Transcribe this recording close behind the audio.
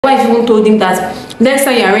Wife even told him that next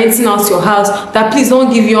time you're renting out your house, that please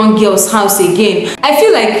don't give young girls house again. I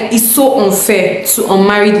feel like it's so unfair to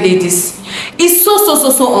unmarried ladies. It's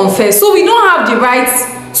so unfair. So we don't have the right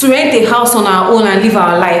to rent a house on our own and live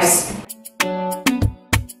our lives.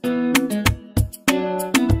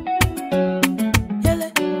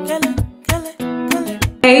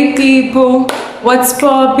 Hey people, what's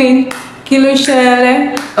popping? Kilo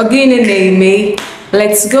shele, again in May.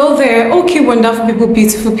 Let's go there. Okay, wonderful people,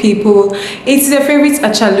 beautiful people. It's the favorite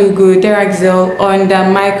Achalugo, Chidera Giselle on the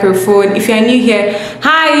microphone. If you're new here,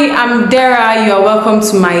 hi, I'm Dara. You are welcome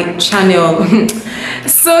to my channel.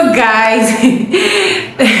 So guys,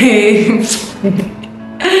 hey,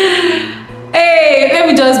 let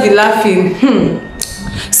me just be laughing.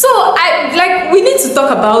 So we need to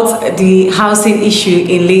talk about the housing issue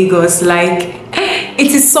in Lagos. Like,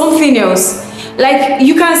 it is something else. Like,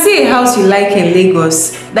 you can see a house you like in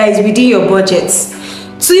Lagos that is within your budget.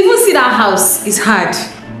 To even see that house is hard.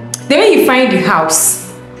 Then when you find the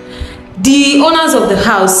house, the owners of the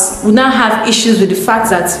house will now have issues with the fact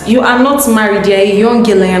that you are not married, you're a young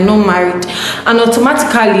girl and you're not married, and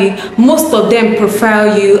automatically most of them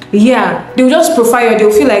profile you. Yeah, they'll just profile you.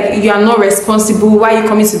 They'll feel like you are not responsible. Why are you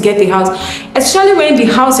coming to get a house? Especially when the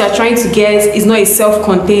house you're trying to get is not a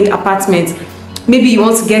self-contained apartment. Maybe you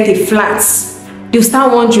want to get a flat. They'll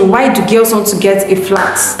start wondering, why do girls want to get a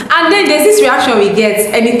flat? And then there's this reaction we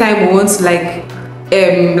get anytime we want to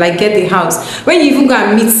get a house, when you even go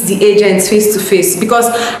and meet the agents face to face. Because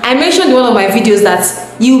I mentioned in one of my videos that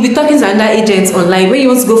you will be talking to another agent online. When you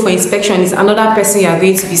want to go for inspection, it's another person you are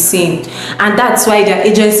going to be seeing, and that's why their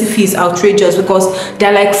agency fee is outrageous, because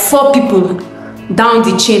there are like 4 people down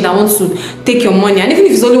the chain that want to take your money, and even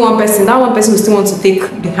if it's only one person, that one person will still want to take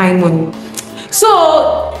the high money.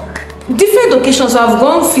 So different occasions, so I've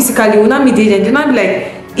gone physically, will not meet the agent. They'll not be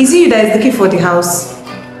like, is it you that is looking for the house?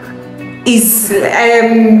 Is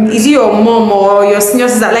it your mom or your senior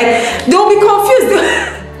sister? Like, they'll be confused.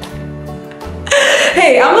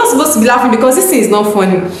 Hey, I'm not supposed to be laughing because this thing is not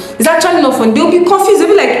funny. It's actually not funny. They'll be confused. They'll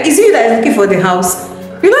be like, is it you that is looking for the house?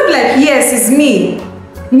 You'll not be like, yes, it's me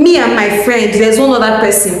and my friend, there's one other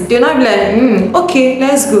person. They'll not be like, okay,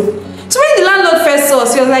 let's go. So when the landlord first saw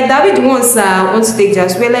us, he was like, David wants to take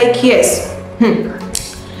this. We're like, yes.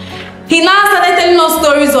 He now started telling us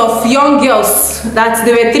stories of young girls, that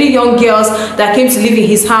there were 3 young girls that came to live in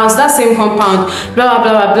his house, that same compound, blah, blah,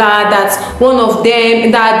 blah, blah, blah, that one of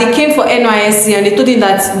them, that they came for NYSC and they told him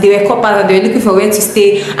that they were coppers and they were looking for where to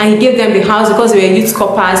stay, and he gave them the house because they were youth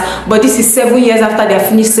coppers. But this is 7 years after they have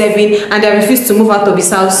finished serving and they refused to move out of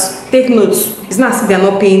his house. Take notes, it's not as if they're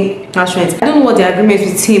not paying house rent. I don't know what the agreement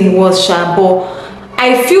with him was, but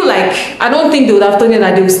I feel like, I don't think they would have told them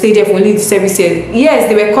that they would stay there for only the service year. Yes,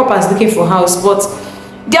 they were coppers looking for a house, but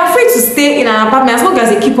they're afraid to stay in an apartment as long as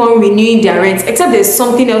they keep on renewing their rent, except there's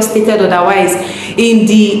something else stated otherwise in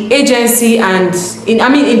the agency and in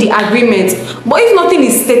the agreement. But if nothing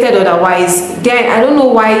is stated otherwise, then I don't know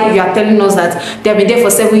why you are telling us that they've been there for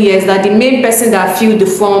 7 years, that the main person that filled the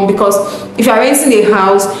form, because if you're renting a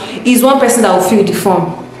house, is one person that will fill the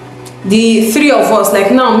form. The 3 of us,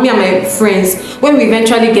 like now, me and my friends, when we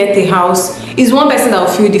eventually get the house, is one person that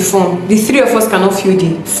will fill the form. The 3 of us cannot fill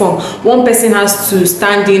the form. One person has to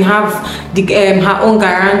stand in, have the her own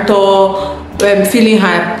guarantor, filling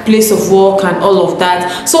her place of work and all of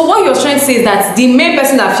that. So what you're trying to say is that the main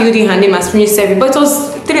person that filled in her name has finished serving, but it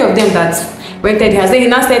was 3 of them that rented the house. Then he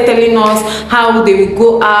now started telling us how they will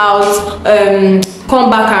go out, come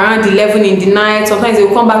back around 11 in the night. Sometimes they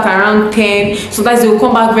will come back around 10. Sometimes they will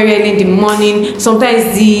come back very early in the morning. Sometimes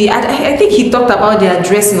I think he talked about their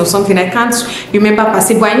dressing or something. I can't remember per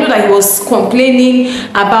se, but I know that he was complaining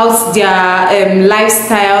about their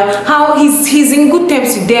lifestyle. How he's in good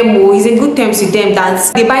terms with them. He's in good terms with them,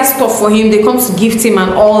 that they buy stuff for him, they come to gift him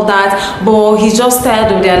and all that. But he's just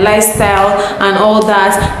tired of their lifestyle and all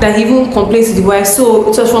that. That he even complains to the wife. So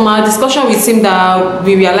it was from our discussion with him that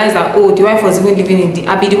we realized that, oh, the wife was even living in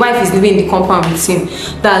the wife is living in the compound with him.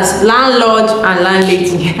 That's landlord and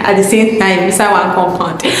landlady at the same time inside one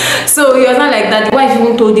compound. So he was not like that. The wife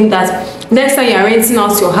even told him that next time you're renting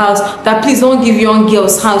out your house, that please don't give young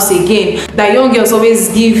girls house again. That young girls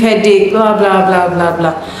always give headache, blah blah blah blah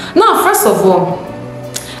blah. Now, first of all,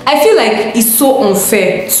 I feel like it's so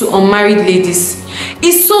unfair to unmarried ladies.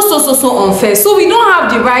 It's so unfair. So we don't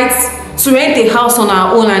have the right to rent a house on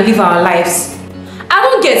our own and live our lives. I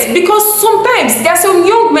don't get, because sometimes there are some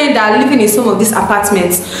young men that are living in some of these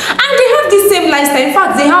apartments and they have the same lifestyle. In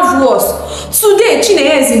fact, they have worse. Today,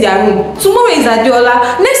 Chineye is in their room. Tomorrow is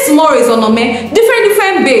Adiola. Next tomorrow is Onome.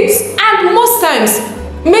 Different babes. And most times,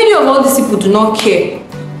 many of all these people do not care.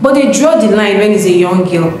 But they draw the line when it's a young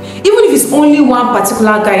girl. Even if it's only one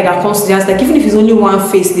particular guy that comes to the house, like even if it's only one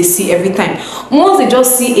face they see every time, once they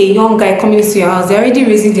just see a young guy coming into your house, they're already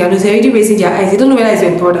raising their nose, they're already raising their eyes. They don't know whether it's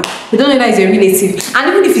your brother, they don't know whether it's your relative. And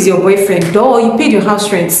even if it's your boyfriend, or you paid your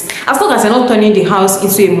house rents, as long as you're not turning the house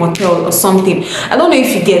into a motel or something. I don't know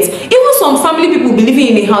if you get. Even some family people be living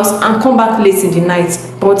in a house and come back late in the night,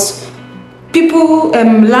 but people,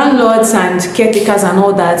 landlords and caretakers and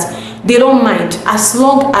all that, they don't mind as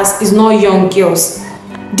long as it's not young girls.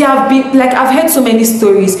 They have been, like, I've heard so many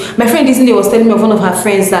stories. My friend Disney was telling me of one of her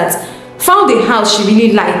friends that found a house she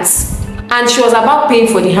really liked, and she was about paying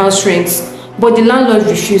for the house rent, but the landlord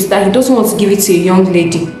refused, that he doesn't want to give it to a young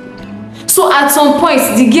lady. So at some point,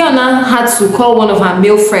 the girl now had to call one of her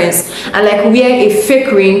male friends and like wear a fake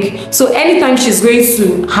ring. So anytime she's going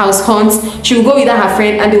to house hunt, she will go with her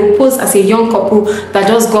friend and they will pose as a young couple that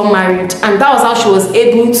just got married. And that was how she was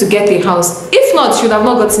able to get a house. If not, she would have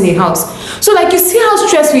not gotten a house. So like, you see how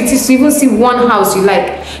stressful it is to even see one house you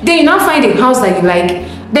like. Then you now find a house that you like.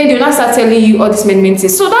 Then they will now start telling you all this many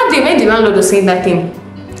things. So that day when the landlord was saying that thing,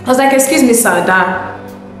 I was like, excuse me, sir, that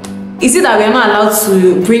is it that we are not allowed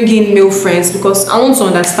to bring in male friends? Because I want to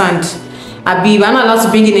understand. Abi, we are not allowed to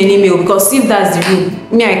bring in any male, because if that's the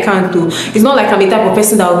rule, me, I can't do. It's not like I'm the type of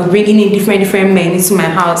person that will be bringing in different men into my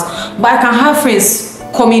house. But I can have friends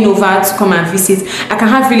coming over to come and visit. I can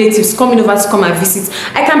have relatives coming over to come and visit.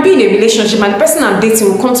 I can be in a relationship and the person I'm dating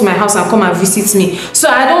will come to my house and come and visit me. So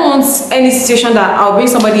I don't want any situation that I'll bring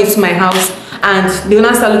somebody into my house and they will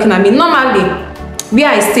not start looking at me. Normally, where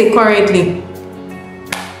I stay currently,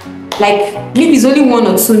 like maybe it's only one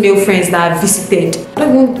or two male friends that I've visited. I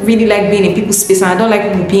don't really like being in people's space and I don't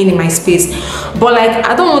like people being in my space. But like,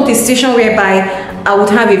 I don't want a situation whereby I would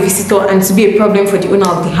have a visitor and to be a problem for the owner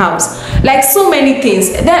of the house. Like so many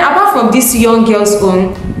things. Then apart from this young girl's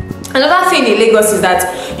home, another thing in Lagos is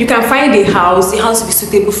that you can find a house, the house will be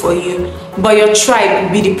suitable for you, but your tribe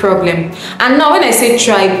will be the problem. And now when I say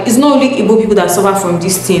tribe, it's not only Igbo people that suffer from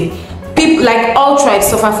this thing. People, like all tribes,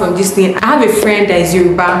 suffer from this thing. I have a friend that is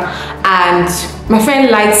Yoruba, and my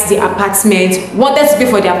friend likes the apartment, wanted to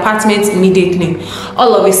pay for the apartment immediately.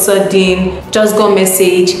 All of a sudden, just got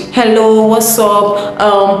message, hello, what's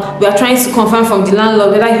up? We are trying to confirm from the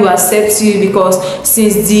landlord whether he will accept you, because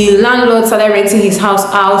since the landlord started renting his house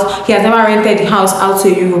out, he has never rented the house out to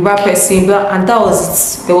a Yoruba person, and that was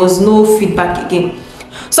it. There was no feedback again.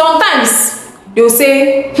 Sometimes they will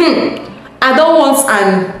say, I don't want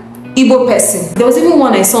an Igbo person. There was even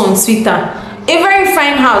one I saw on Twitter, a very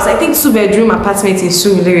fine house, I think 2-bedroom apartment in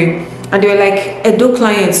Surulere, and they were like Edo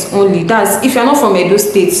clients only. That's if you're not from Edo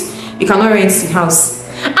State, you cannot rent the house.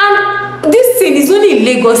 And this thing is only in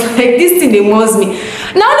Lagos. Like this thing, they mows me.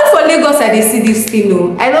 Now only for Lagos I see this thing.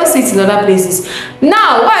 No, I don't see it in other places.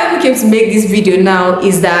 Now why I even came to make this video now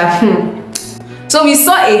is that so we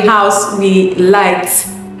saw a house we liked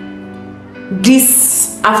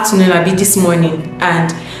this afternoon, I mean this morning,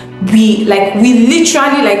 and we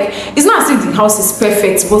literally, like, it's not as if the house is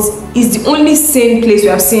perfect, but it's the only same place we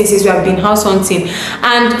have seen since we have been house hunting.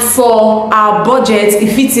 And for our budget,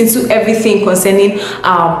 it fits into everything concerning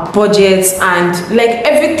our budget, and like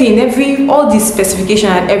everything, all the specification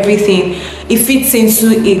and everything, it fits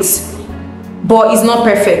into it. But it's not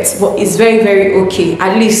perfect, but it's very, very okay.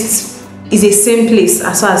 At least it's the same place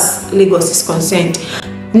as far as Lagos is concerned.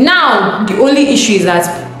 Now the only issue is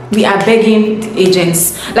that we are begging the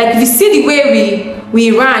agents. Like, if you see the way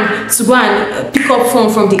we ran to go and pick up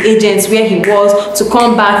form from the agents where he was, to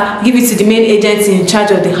come back, give it to the main agents in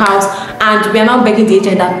charge of the house, and we are now begging the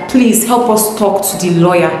agent that please help us talk to the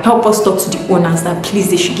lawyer, help us talk to the owners, that please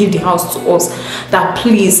they should give the house to us, that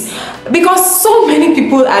please, because so many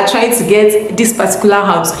people are trying to get this particular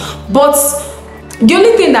house. But the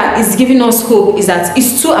only thing that is giving us hope is that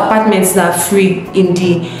it's 2 apartments that are free in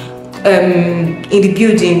the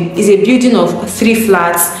building. Is a building of 3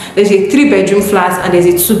 flats. There's a 3-bedroom flat and there's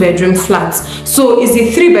a 2-bedroom flat. So it's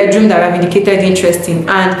the 3-bedroom that I've indicated interest in,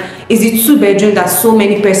 and it's the 2-bedroom that so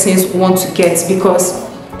many persons want to get, because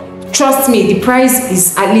trust me, the price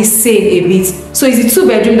is at least save a bit. So it's the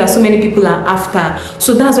 2-bedroom that so many people are after.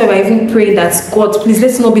 So that's why I even pray that God, please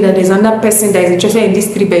let it not be that there's another person that is interested in this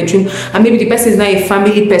 3-bedroom and maybe the person is not a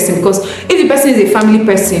family person, because if the person is a family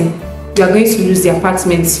person, we are going to lose the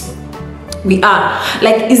apartment. We are,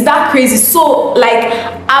 like, is that crazy? So like,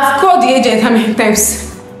 I've called the agent how many times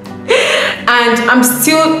and I'm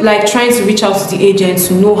still like trying to reach out to the agent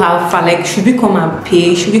to know how far, like, should we come and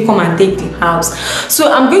pay, should we come and take the house?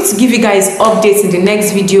 So I'm going to give you guys updates in the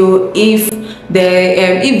next video if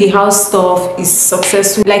the house stuff is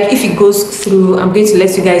successful. Like, if it goes through, I'm going to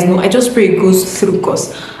let you guys know. I just pray it goes through,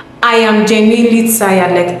 because I am genuinely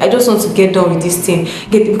tired. Like, I just want to get done with this thing,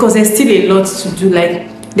 because there's still a lot to do. Like,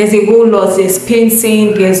 there's a whole lot. There's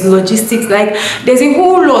painting, there's logistics, like there's a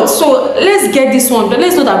whole lot. So let's get this one, but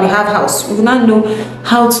let's know that we have house. We will not know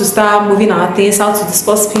how to start moving our things, how to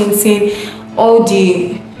discuss painting,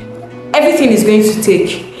 everything is going to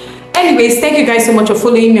take. Anyways, thank you guys so much for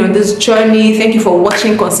following me on this journey. Thank you for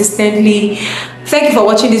watching consistently. Thank you for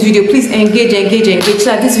watching this video. Please engage so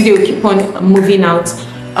that this video will keep on moving out.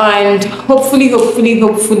 And hopefully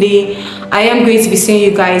I am going to be seeing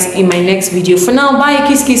you guys in my next video. For now, bye,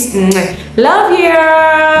 kiss, love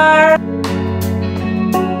you.